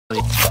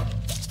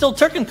Still,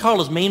 Turk and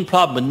Carla's main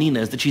problem with Nina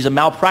is that she's a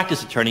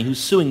malpractice attorney who's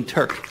suing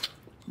Turk.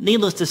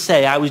 Needless to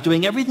say, I was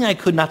doing everything I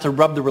could not to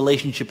rub the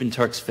relationship in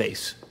Turk's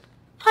face.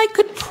 I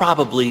could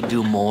probably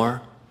do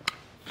more.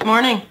 Good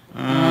morning.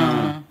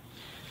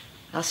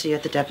 I'll see you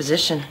at the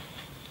deposition.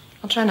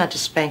 I'll try not to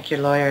spank your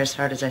lawyer as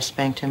hard as I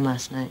spanked him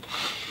last night.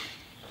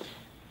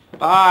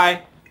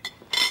 Bye.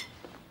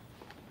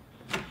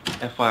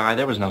 FYI,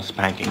 there was no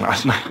spanking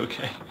last night,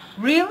 okay?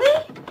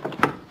 Really?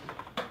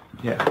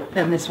 Yeah.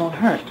 Then this won't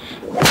hurt.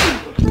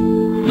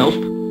 Nope.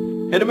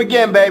 Hit him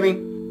again,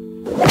 baby.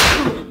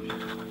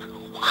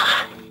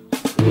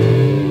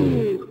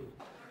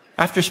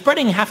 After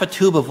spreading half a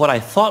tube of what I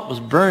thought was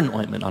burn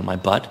ointment on my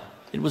butt,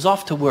 it was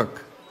off to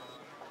work.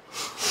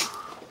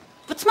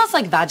 What smells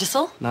like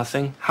Vagisil?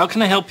 Nothing. How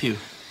can I help you?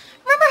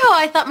 Remember how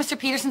I thought Mr.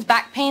 Peterson's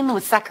back pain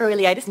was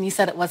sacroiliitis and you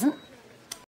said it wasn't?